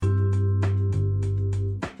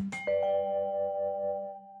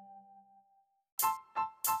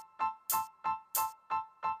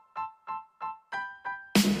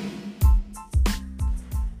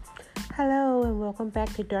and welcome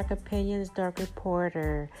back to Dark Opinions, Dark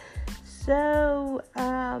Reporter. So,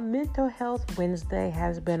 Mental Health Wednesday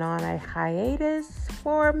has been on a hiatus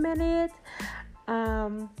for a minute,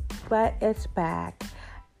 but it's back.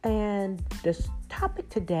 And the topic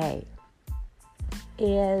today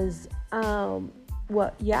is,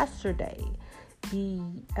 yesterday, the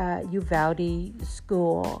Uvalde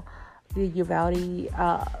school, the Uvalde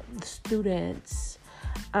students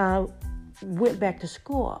went back to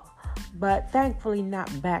school, but thankfully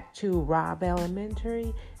not back to Robb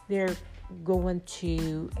Elementary. They're going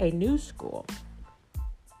to a new school.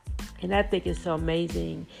 And I think it's so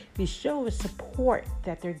amazing the show of support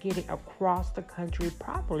that they're getting across the country,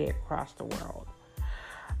 probably across the world.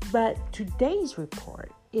 But today's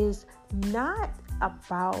report is not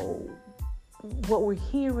about what we're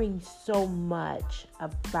hearing so much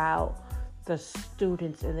about the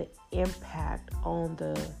students and the impact on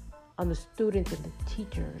the students and the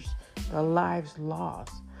teachers, the lives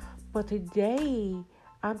lost. But today,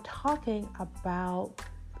 I'm talking about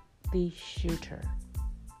the shooter.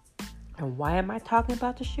 And why am I talking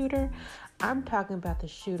about the shooter? I'm talking about the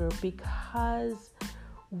shooter because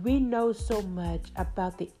we know so much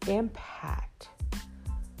about the impact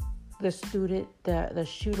the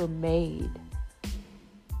shooter made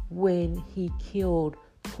when he killed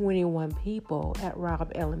 21 people at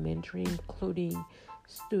Robb Elementary, including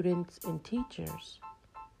students and teachers.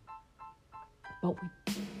 But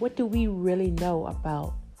what do we really know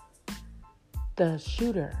about the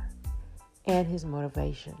shooter and his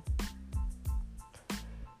motivation?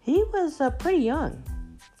 He was pretty young,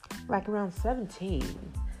 like around 17,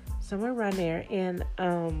 somewhere around there, and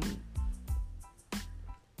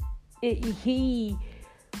he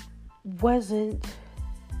wasn't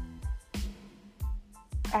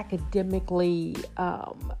academically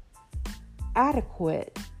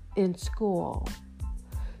adequate in school.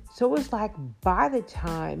 So it was like by the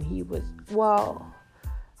time he was,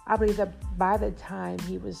 I believe that by the time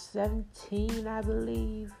he was 17,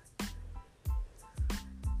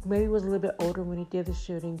 maybe he was a little bit older when he did the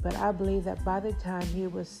shooting, but I believe that by the time he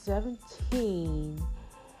was 17,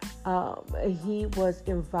 he was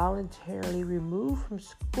involuntarily removed from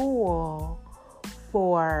school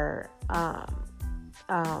for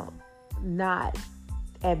not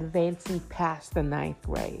advancing past the 9th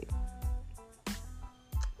grade.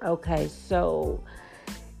 Okay, so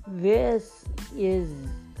this is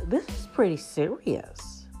pretty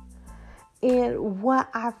serious. And what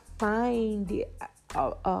I find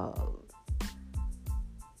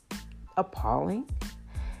appalling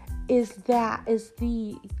is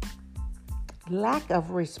the lack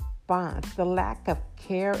of response, the lack of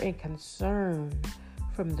care and concern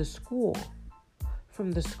from the school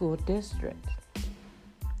district.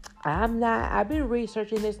 I've been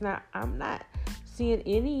researching this now. I'm not seeing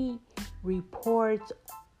any reports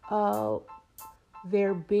of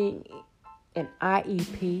there being an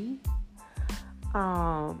IEP.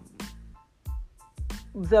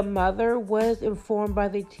 The mother was informed by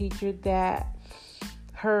the teacher that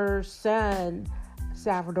her son,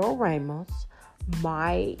 Salvador Ramos,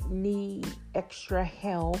 might need extra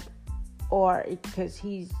help or because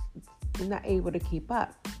he's not able to keep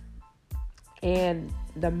up. And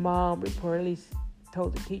the mom reportedly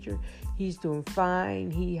told the teacher he's doing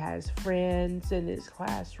fine. He has friends in his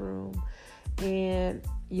classroom and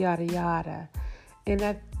yada yada. And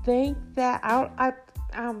I think that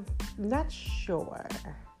I'm not sure,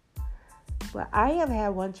 but I have had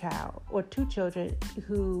one child or two children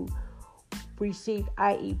who received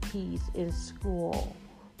IEPs in school.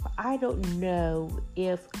 But I don't know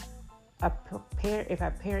if a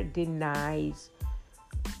parent denies.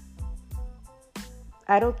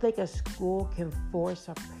 I don't think a school can force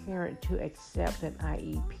a parent to accept an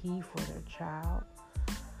IEP for their child.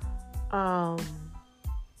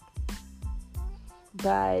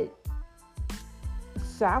 But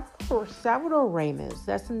Salvador Ramos,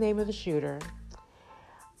 that's the name of the shooter.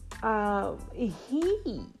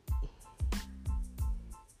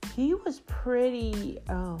 He was pretty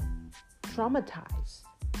traumatized.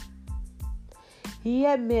 He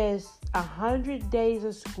had missed 100 days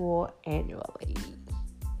of school annually.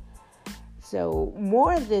 So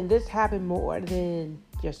this happened more than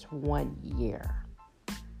just 1 year.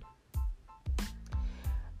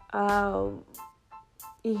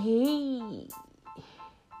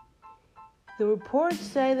 The reports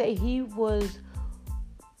say that he was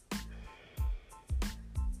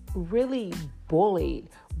really bullied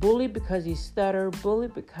because he stuttered,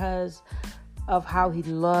 bullied because of how he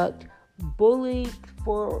looked, bullied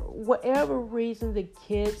for whatever reason the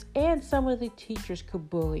kids and some of the teachers could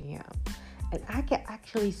bully him. And I can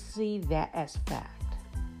actually see that as fact.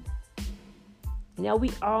 Now,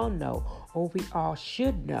 we all know, or we all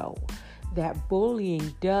should know, that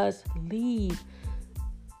bullying does leave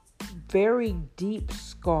very deep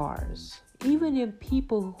scars. Even in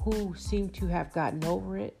people who seem to have gotten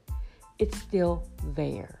over it, it's still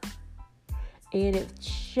there. And it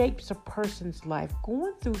shapes a person's life.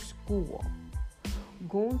 Going through school,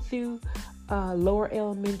 going through lower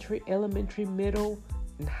elementary, middle,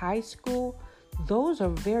 and high school, those are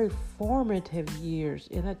very formative years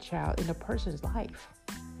in a person's life.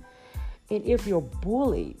 And if you're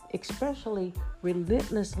bullied, especially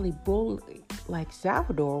relentlessly bullied like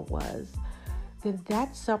Salvador was, then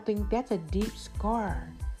that's a deep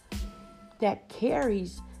scar that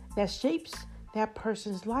shapes that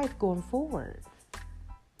person's life going forward,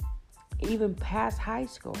 even past high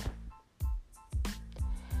school.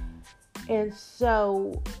 And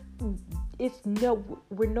so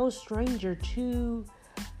we're no stranger to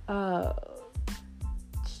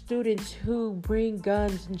students who bring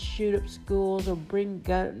guns and shoot up schools, or bring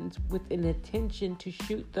guns with an intention to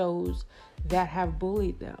shoot those that have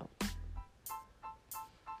bullied them.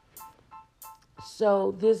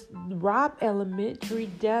 So this Robb Elementary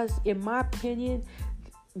does, in my opinion,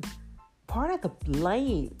 part of the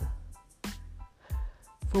blame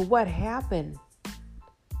for what happened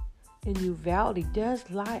in Uvalde does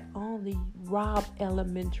lie on the Robb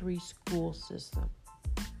Elementary school system.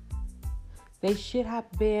 They should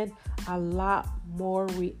have been a lot more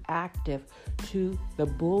reactive to the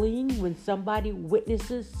bullying. When somebody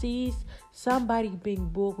sees somebody being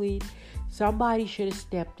bullied, somebody should have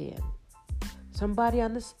stepped in. Somebody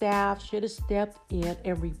on the staff should have stepped in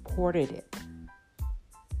and reported it.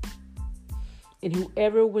 And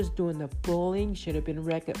whoever was doing the bullying should have been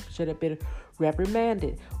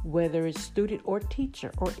reprimanded, whether it's student or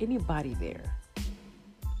teacher or anybody there.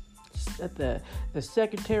 The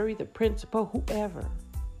secretary, the principal, whoever.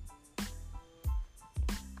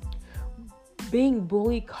 Being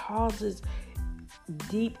bullied causes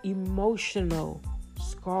deep emotional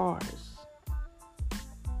scars.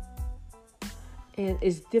 And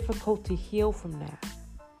it's difficult to heal from that.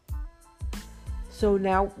 So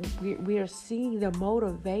now we are seeing the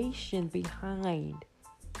motivation behind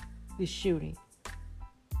the shooting.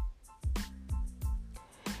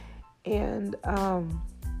 And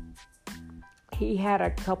he had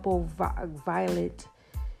a couple violent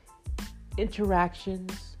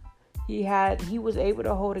interactions. He was able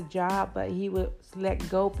to hold a job, but he was let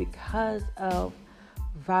go because of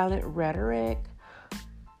violent rhetoric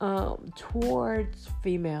towards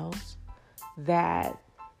females that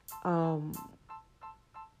I'm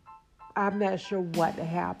not sure what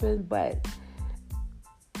happened, but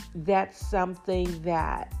that's something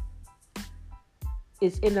that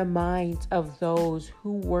is in the minds of those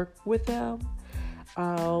who work with him,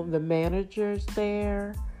 the managers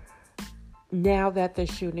there, now that the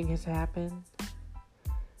shooting has happened.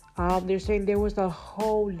 They're saying there was a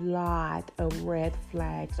whole lot of red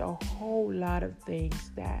flags, a whole lot of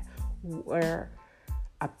things that were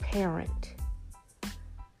apparent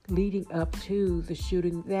leading up to the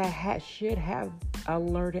shooting that should have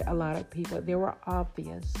alerted a lot of people. They were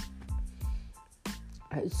obvious.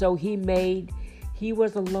 So he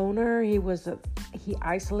was a loner. He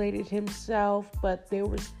isolated himself, but there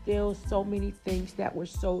were still so many things that were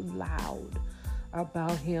so loud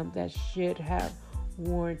about him that should have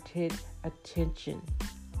warranted attention.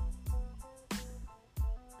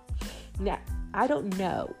 Now, I don't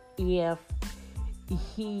know if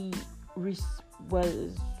he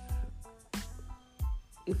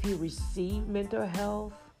received mental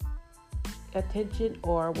health attention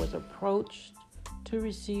or was approached to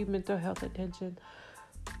receive mental health attention,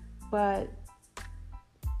 but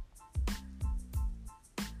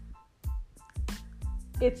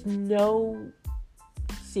it's no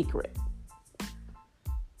secret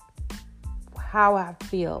how I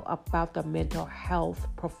feel about the mental health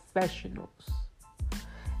professionals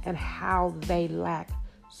and how they lack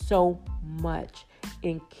so much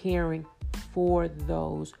in caring for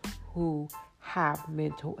those who have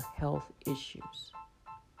mental health issues.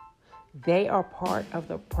 They are part of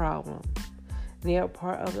the problem. They are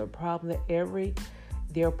part of the problem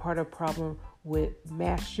they're part of the problem with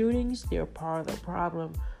mass shootings. They're part of the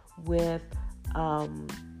problem with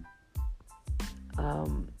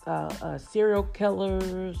serial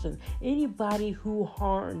killers and anybody who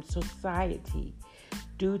harms society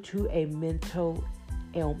due to a mental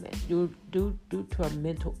ailment, due to a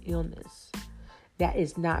mental illness that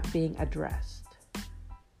is not being addressed.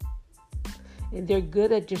 And they're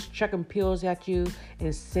good at just chucking pills at you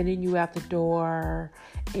and sending you out the door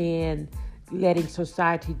and letting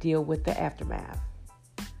society deal with the aftermath.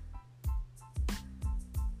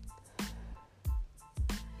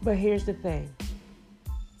 But here's the thing.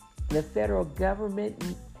 The federal government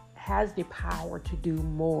has the power to do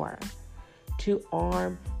more, to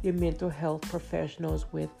arm the mental health professionals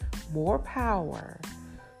with more power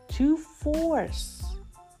to force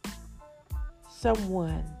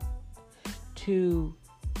someone to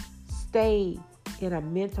stay in a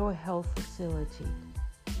mental health facility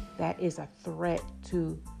that is a threat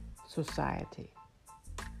to society.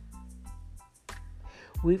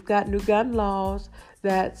 We've got new gun laws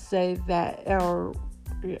that say that, or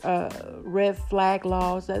red flag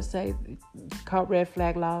laws that say, called red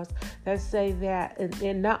flag laws, that say that,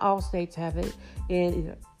 and not all states have it,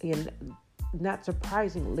 and not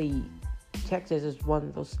surprisingly, Texas is one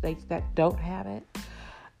of those states that don't have it.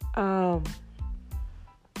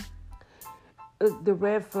 The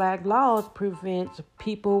red flag laws prevent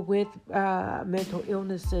people with mental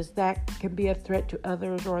illnesses that can be a threat to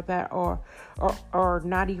others, or that are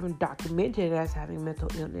not even documented as having mental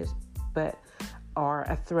illness, but are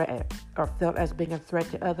a threat or felt as being a threat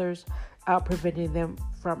to others, preventing them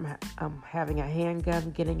from having a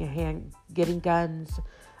handgun, getting guns,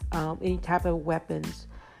 any type of weapons,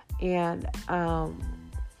 and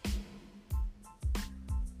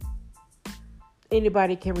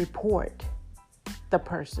anybody can report the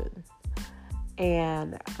person,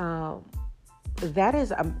 and that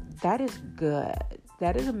is good.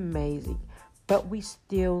 That is amazing, but we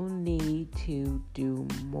still need to do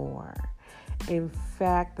more. In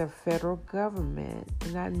fact, the federal government,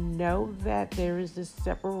 and I know that there is this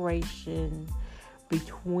separation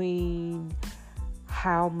between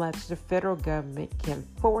how much the federal government can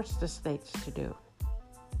force the states to do,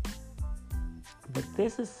 but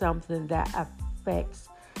this is something that affects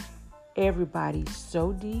everybody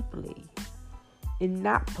so deeply, and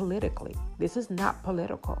not politically. This is not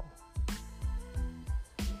political.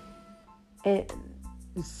 And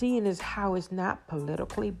seeing as how it's not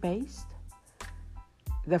politically based,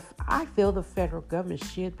 I feel the federal government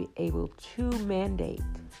should be able to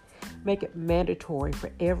make it mandatory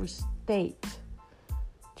for every state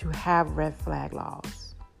to have red flag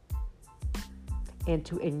laws, and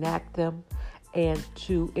to enact them, and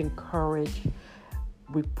to encourage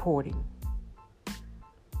reporting.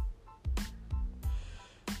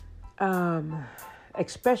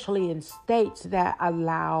 Especially in states that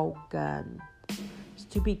allow guns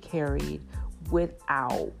to be carried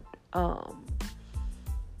without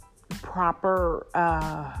proper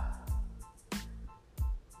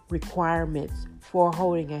requirements for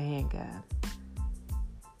holding a handgun,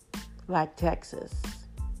 like Texas.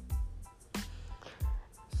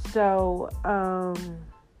 So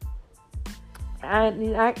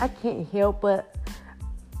I can't help but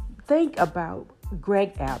think about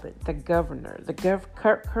Greg Abbott, the governor,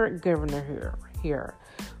 current governor here,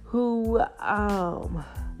 who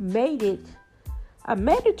made it a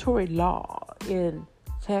mandatory law in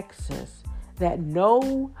Texas that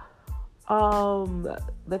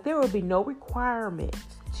that there will be no requirement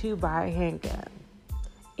to buy a handgun.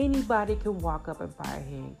 Anybody can walk up and buy a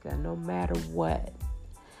handgun, no matter what.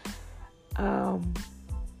 And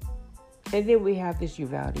then we have this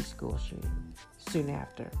Uvalde school shooting soon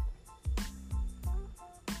after.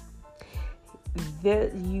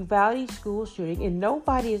 The Uvalde school shooting, and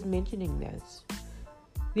nobody is mentioning this.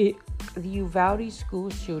 The Uvalde school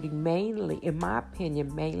shooting mainly, in my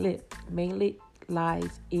opinion, mainly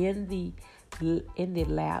lies in the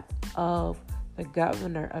lap of the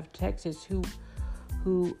governor of Texas, who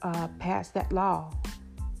passed that law.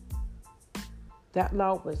 That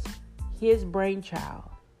law was his brainchild,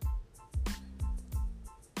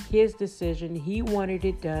 his decision. He wanted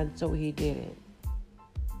it done, so he did it.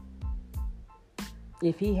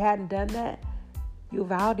 If he hadn't done that,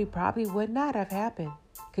 Uvalde probably would not have happened,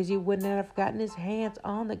 because he would not have gotten his hands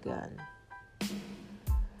on the gun.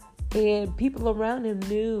 And people around him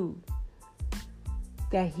knew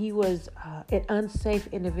that he was an unsafe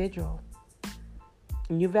individual.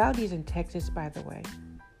 And Uvalde is in Texas, by the way.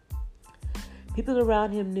 People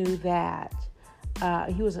around him knew that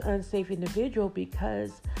he was an unsafe individual,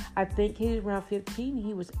 because I think he was around 15.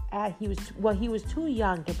 He was too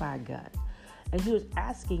young to buy a gun. And he was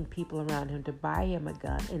asking people around him to buy him a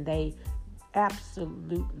gun, and they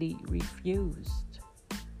absolutely refused.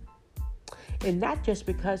 And not just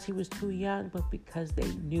because he was too young, but because they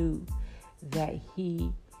knew that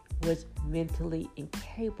he was mentally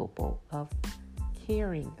incapable of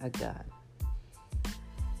carrying a gun.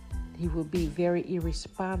 He would be very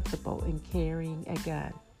irresponsible in carrying a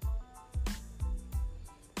gun.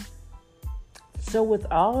 So with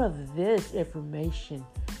all of this information,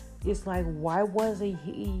 it's like, why wasn't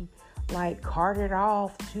he carted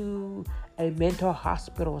off to a mental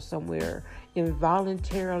hospital somewhere,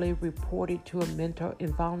 involuntarily reported to a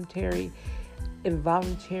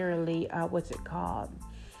involuntarily, what's it called?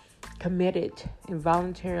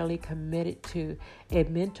 Involuntarily committed to a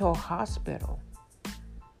mental hospital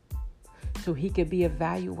so he could be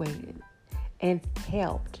evaluated and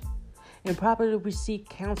helped and probably receive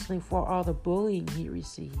counseling for all the bullying he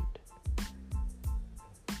received.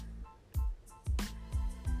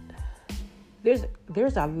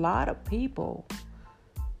 There's a lot of people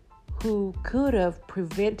who could have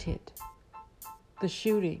prevented the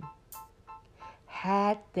shooting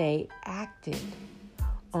had they acted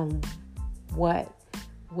on what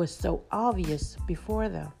was so obvious before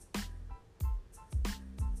them.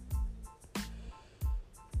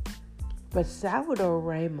 But Salvador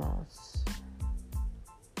Ramos,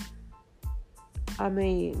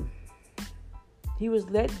 he was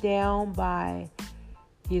let down by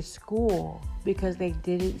his school because they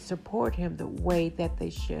didn't support him the way that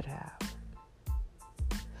they should have.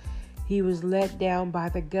 He was let down by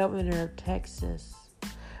the governor of Texas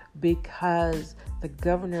because the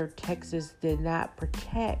governor of Texas did not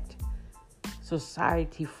protect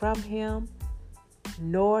society from him,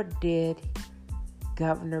 nor did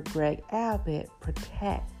Governor Greg Abbott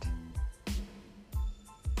protect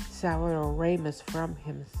Salvador Ramos from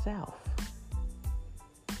himself.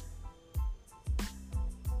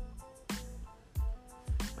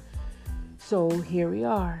 So here we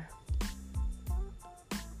are.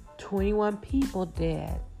 21 people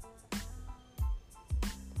dead.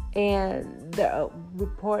 And the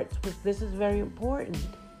reports this is very important,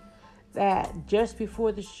 that just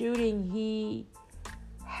before the shooting, he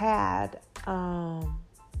had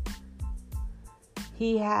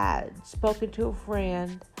spoken to a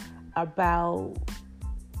friend about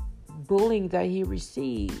bullying that he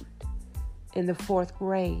received in the fourth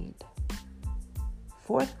grade.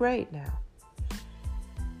 Fourth grade now.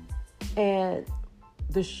 And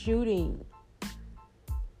the shooting,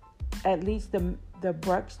 at least the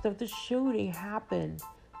brunt of the shooting happened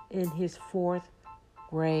in his fourth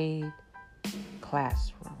grade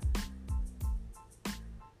classroom.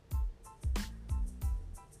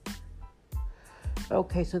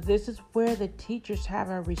 Okay, so this is where the teachers have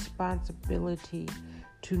a responsibility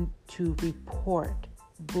to report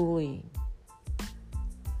bullying.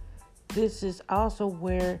 This is also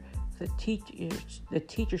where the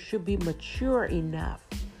teacher should be mature enough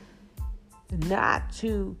not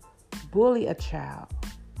to bully a child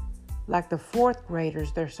like the fourth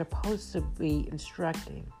graders they're supposed to be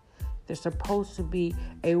instructing. They're supposed to be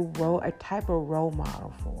a type of role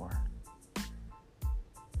model for.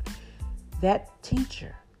 That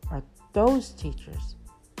teacher or those teachers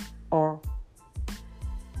are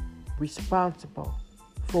responsible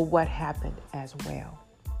for what happened as well.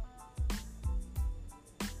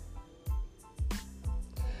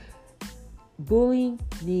 Bullying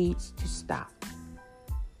needs to stop.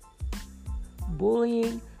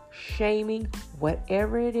 Bullying, shaming,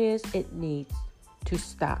 whatever it is, it needs to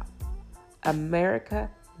stop.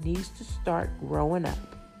 America needs to start growing up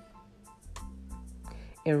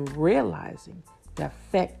and realizing the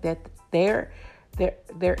effect that their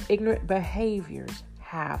ignorant behaviors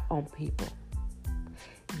have on people.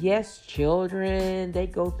 Yes, children, they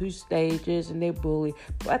go through stages and they bully,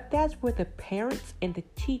 but that's where the parents and the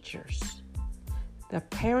teachers, the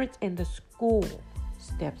parents and the school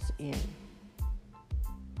steps in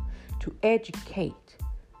to educate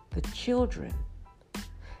the children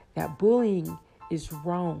that bullying is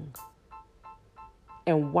wrong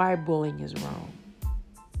and why bullying is wrong.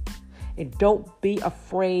 And don't be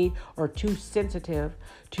afraid or too sensitive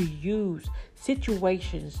to use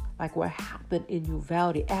situations like what happened in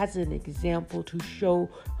Uvalde as an example to show,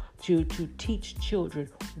 to teach children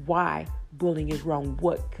why bullying is wrong,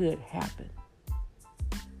 what could happen.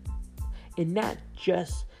 And not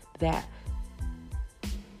just that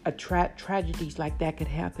tragedies like that could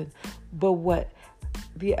happen, but what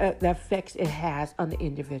the effects it has on the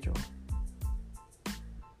individual.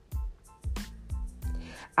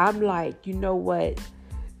 I'm like, you know what?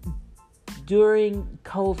 During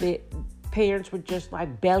COVID, parents were just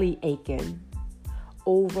like belly aching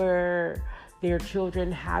over their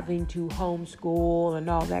children having to homeschool and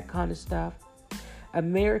all that kind of stuff.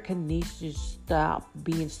 America needs to stop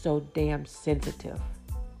being so damn sensitive.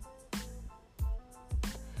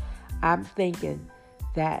 I'm thinking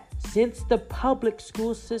that since the public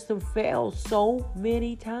school system failed so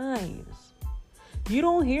many times, you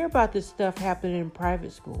don't hear about this stuff happening in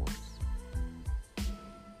private schools.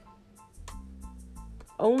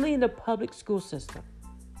 Only in the public school system.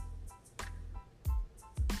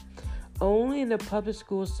 Only in the public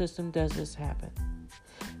school system does this happen.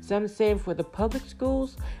 So I'm saying for the public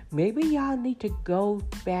schools, maybe y'all need to go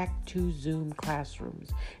back to Zoom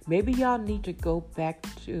classrooms. Maybe y'all need to go back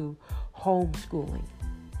to homeschooling.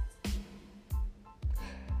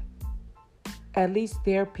 At least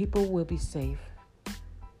there people will be safe.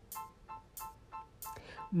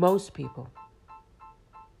 Most people.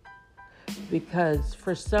 Because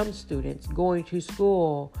for some students, going to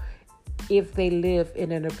school, if they live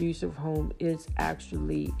in an abusive home, is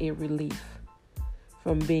actually a relief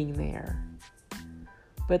from being there.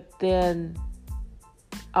 But then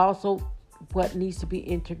also what needs to be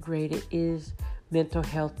integrated is mental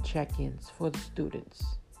health check-ins for the students.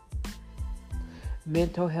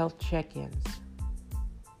 Mental health check-ins.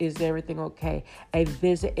 Is everything okay? A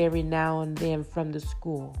visit every now and then from the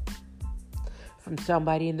school, from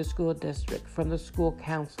somebody in the school district, from the school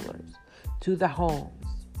counselors to the homes.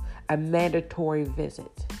 A mandatory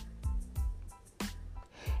visit.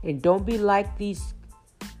 And don't be like these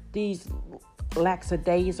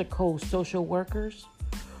lackadaisical social workers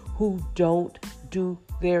who don't do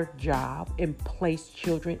their job and place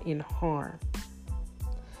children in harm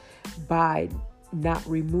by not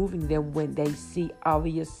removing them when they see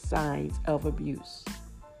obvious signs of abuse.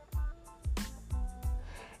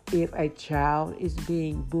 If a child is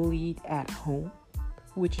being bullied at home,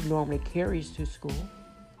 which normally carries to school,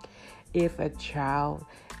 if a child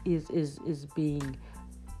is being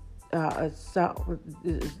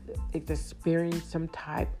experiencing some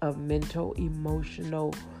type of mental,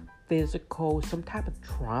 emotional, physical, some type of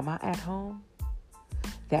trauma at home,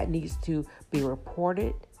 that needs to be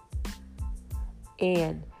reported,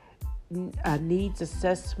 and a needs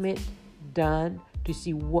assessment done to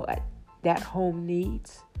see what that home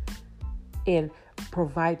needs and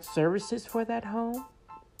provide services for that home.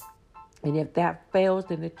 And if that fails,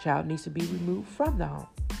 then the child needs to be removed from the home.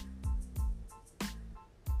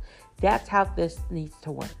 That's how this needs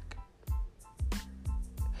to work.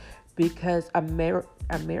 Because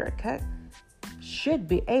America should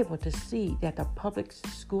be able to see that the public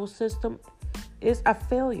school system is a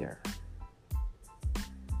failure.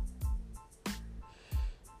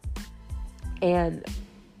 And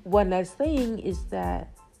one last thing is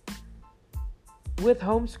that with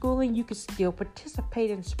homeschooling, you can still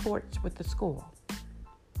participate in sports with the school.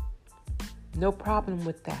 No problem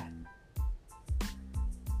with that.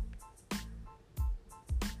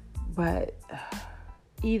 But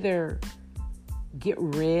either get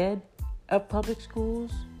rid of public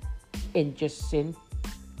schools and just send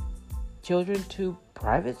children to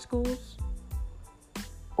private schools,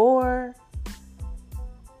 or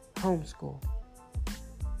homeschool.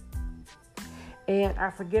 And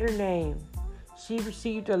I forget her name. She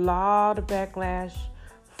received a lot of backlash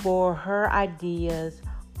for her ideas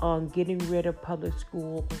on getting rid of public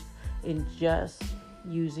schools and just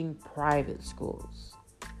using private schools.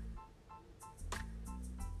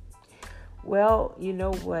 Well, you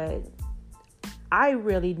know what? I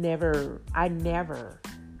never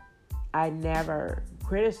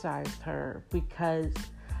criticized her because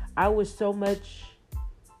I was so much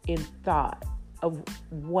in thought of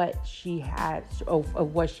what she had, of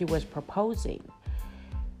what she was proposing.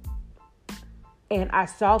 And I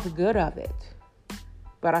saw the good of it,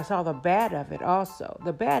 but I saw the bad of it also.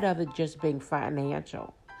 The bad of it just being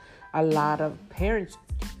financial. A lot of parents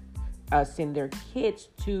send their kids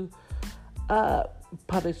to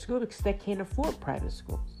public school because they can't afford private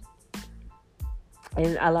schools.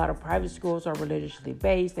 And a lot of private schools are religiously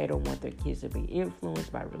based. They don't want their kids to be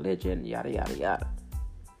influenced by religion, yada, yada, yada.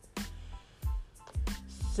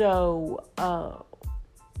 So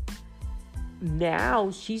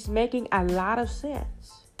now she's making a lot of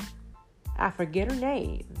sense. I forget her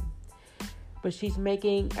name, but she's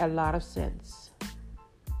making a lot of sense.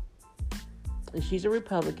 She's a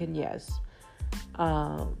Republican, yes.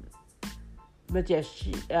 But yes,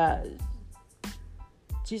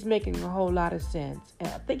 she's making a whole lot of sense. And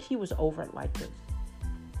I think she was over at like the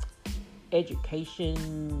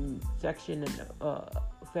education section in the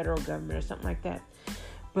federal government or something like that.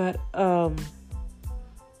 But I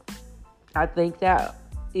think that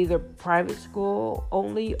either private school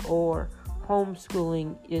only or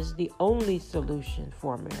homeschooling is the only solution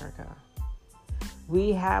for America.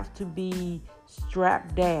 We have to be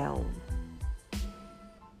strapped down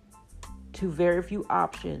to very few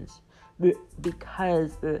options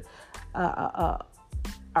because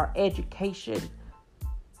our education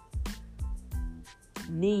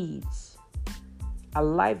needs a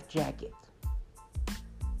life jacket.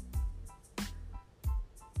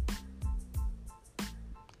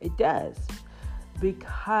 It does,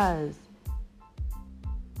 because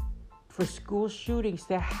for school shootings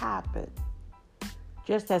that happen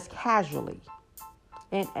just as casually,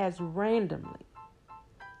 and as randomly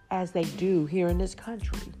as they do here in this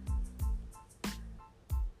country.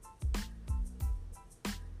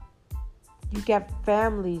 You got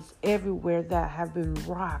families everywhere that have been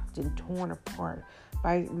rocked and torn apart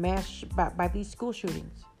by these school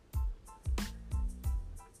shootings.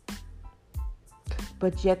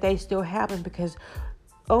 But yet they still happen because,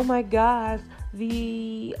 oh my God,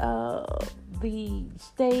 the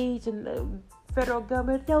states and the federal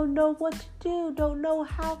government don't know what to do, don't know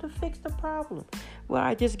how to fix the problem. Well,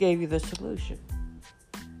 I just gave you the solution.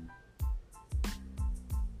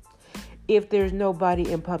 If there's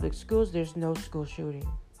nobody in public schools, there's no school shooting.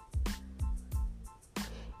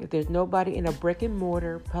 If there's nobody in a brick and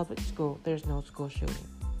mortar public school, there's no school shooting.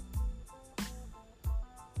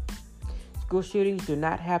 School shootings do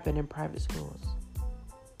not happen in private schools.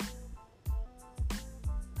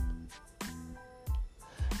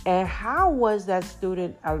 And how was that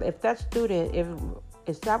student,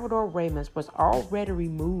 if Salvador Ramos was already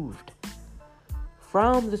removed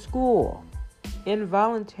from the school,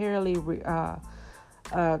 involuntarily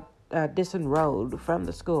disenrolled from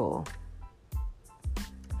the school,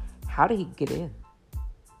 how did he get in?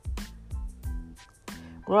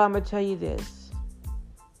 Well, I'm going to tell you this.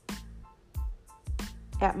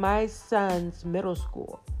 At my son's middle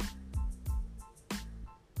school,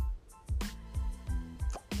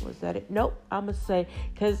 was that it? Nope, I'm going to say,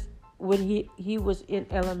 because when he was in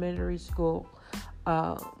elementary school,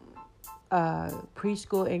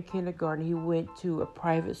 preschool and kindergarten, he went to a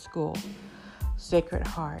private school, Sacred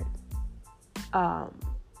Heart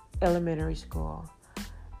Elementary School.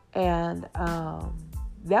 And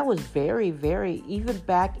that was very, very, even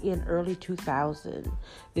back in early 2000.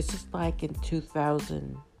 This is like in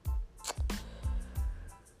 2000,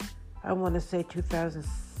 I want to say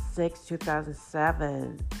 2006,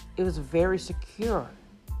 2007. It was very secure.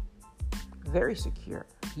 Very secure.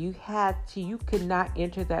 You could not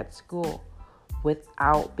enter that school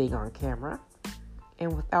without being on camera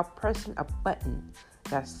and without pressing a button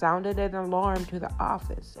that sounded an alarm to the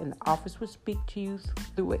office. And the office would speak to you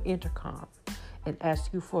through an intercom and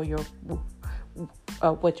ask you for your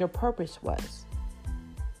what your purpose was.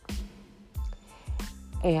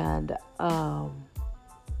 And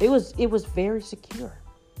it was very secure.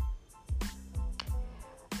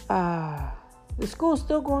 The school is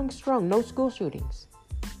still going strong. No school shootings.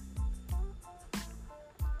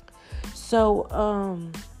 So,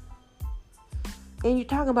 and you're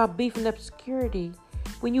talking about beefing up security.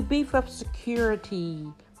 When you beef up security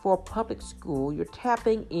for a public school, you're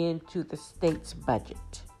tapping into the state's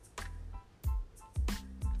budget.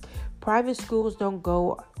 Private schools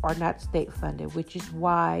are not state funded, which is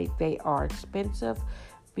why they are expensive,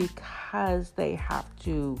 because they have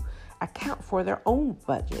to account for their own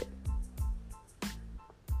budget.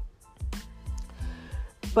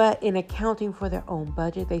 But in accounting for their own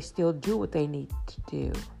budget, they still do what they need to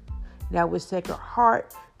do. Now, with Sacred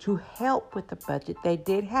Heart, to help with the budget, they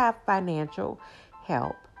did have financial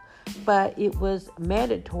help, but it was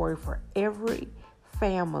mandatory for every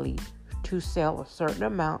family to sell a certain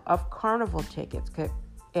amount of carnival tickets.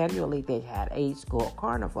 Annually, they had a school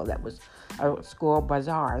carnival that was a school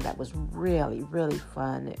bazaar that was really, really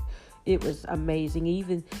fun. It was amazing.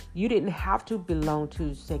 Even you didn't have to belong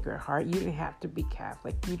to Sacred Heart. You didn't have to be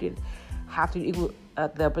Catholic. You didn't have to.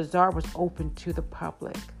 The bazaar was open to the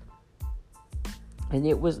public, and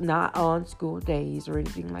it was not on school days or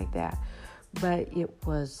anything like that. But it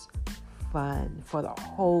was fun for the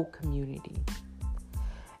whole community,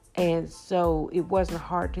 and so it wasn't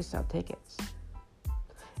hard to sell tickets.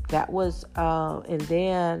 That was, and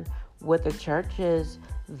then with the churches,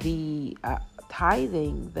 the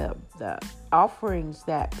tithing, the offerings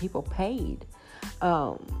that people paid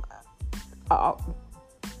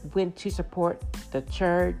went to support the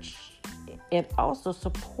church and also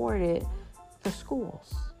supported the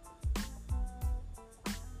schools.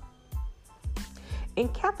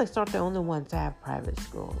 And Catholics aren't the only ones that have private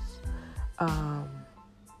schools.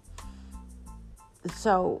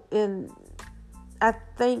 I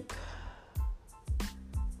think,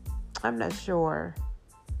 I'm not sure.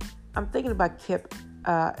 I'm thinking about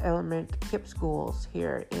KIPP schools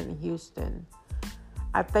here in Houston.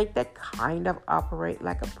 I think they kind of operate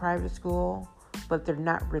like a private school, but they're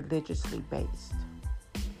not religiously based.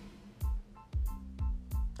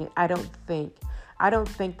 And I don't think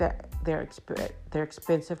that they're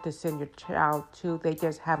expensive to send your child to. They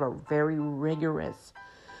just have a very rigorous,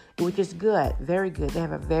 which is good, very good. They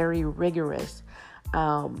have a very rigorous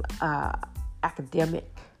academic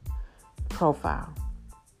profile.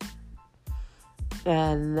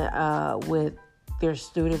 And with their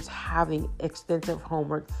students having extensive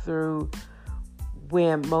homework through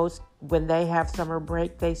when they have summer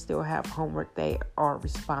break, they still have homework they are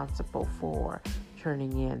responsible for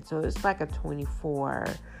turning in. So it's like a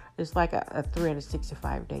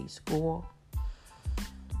 365-day school.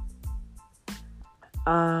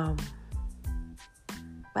 The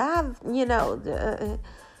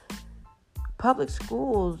public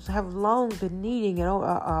schools have long been needing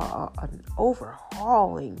an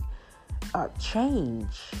overhauling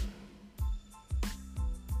change.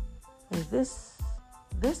 And this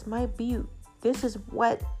is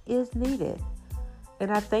what is needed.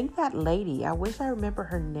 And I think that lady, I wish I remember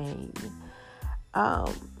her name.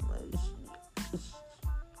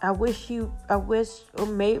 I wish, or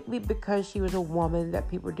maybe because she was a woman that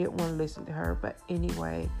people didn't want to listen to her. But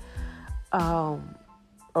anyway, or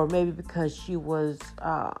maybe because she was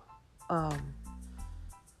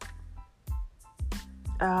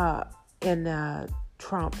in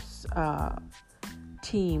Trump's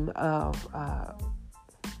team of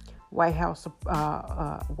White House,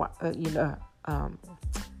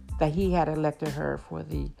 that he had elected her for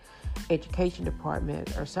the education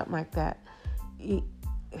department or something like that.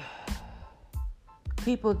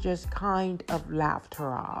 People just kind of laughed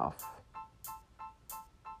her off.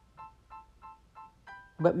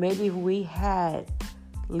 But maybe if we had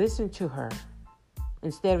listened to her,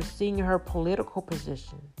 instead of seeing her political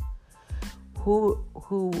position, who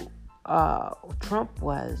Trump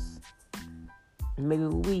was, maybe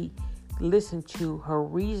we listened to her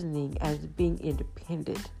reasoning as being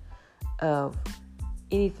independent of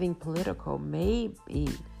anything political. Maybe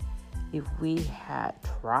if we had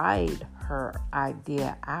tried her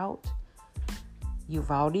idea out,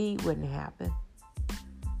 Uvalde wouldn't happen.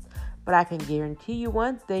 But I can guarantee you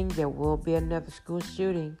one thing, there will be another school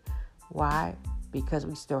shooting. Why? Because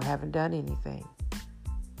we still haven't done anything.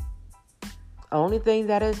 Only thing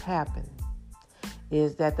that has happened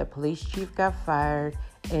is that the police chief got fired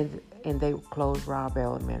and they closed Robb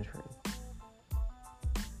Elementary.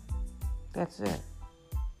 That's it.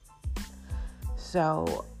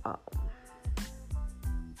 So,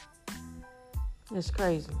 it's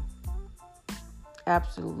crazy.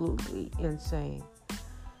 Absolutely insane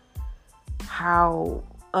how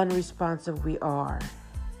unresponsive we are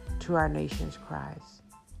to our nation's cries.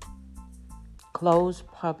 Close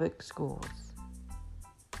public schools.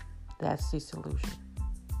 That's the solution.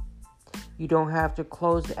 You don't have to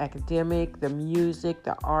close the academic, the music,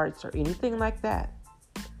 the arts, or anything like that.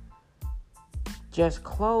 Just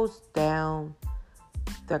close down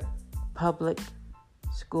the public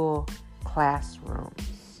school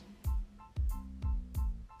classrooms.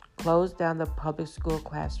 Close down the public school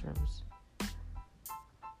classrooms.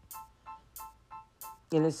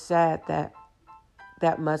 And it's sad that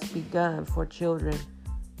that must be done for children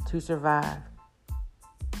to survive.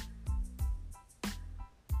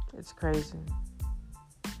 It's crazy.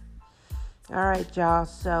 All right, y'all.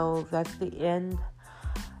 So that's the end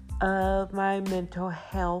of my mental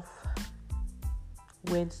health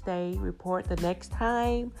Wednesday report. The next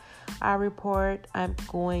time I report, I'm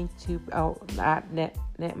going to, my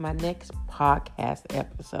next podcast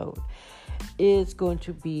episode is going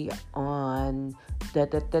to be on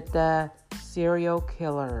the serial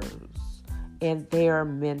killers and their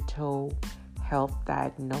mental health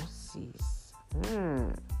diagnoses.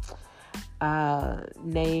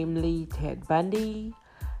 Namely Ted Bundy,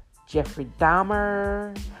 Jeffrey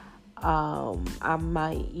Dahmer. I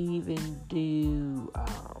might even do.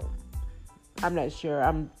 I'm not sure.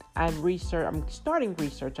 I'm starting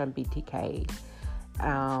research on BTK,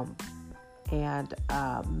 and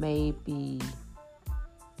maybe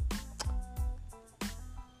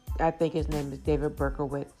I think his name is David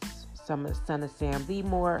Berkowitz, Son of Sam. The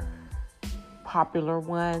more popular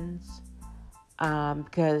ones.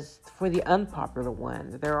 Because for the unpopular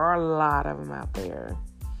ones, there are a lot of them out there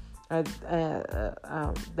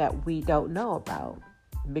that we don't know about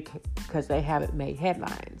because they haven't made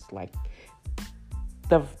headlines, like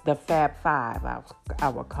the Fab Five, I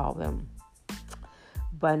would call them: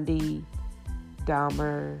 Bundy,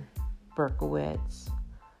 Dahmer, Berkowitz,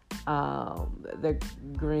 the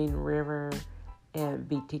Green River, and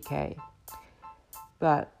BTK.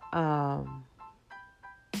 But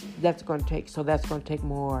that's going to take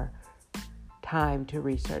more time to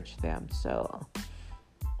research them. So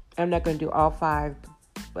I'm not going to do all five,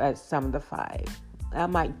 but some of the five. I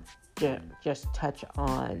might just touch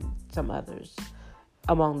on some others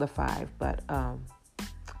among the five, but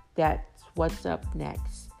that's what's up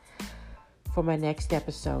next for my next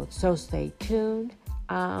episode. So stay tuned.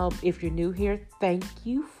 If you're new here, thank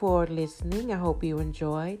you for listening. I hope you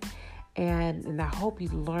enjoyed. And I hope you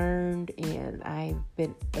learned, and I've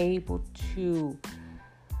been able to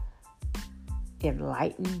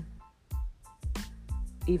enlighten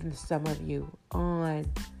even some of you on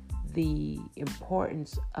the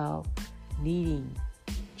importance of needing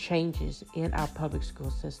changes in our public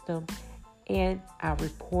school system and our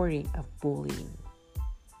reporting of bullying.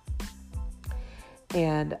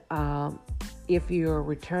 And if you're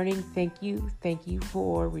returning, thank you. Thank you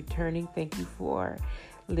for returning. Thank you for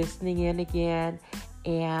listening in again.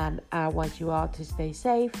 And I want you all to stay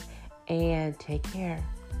safe and take care.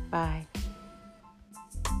 Bye.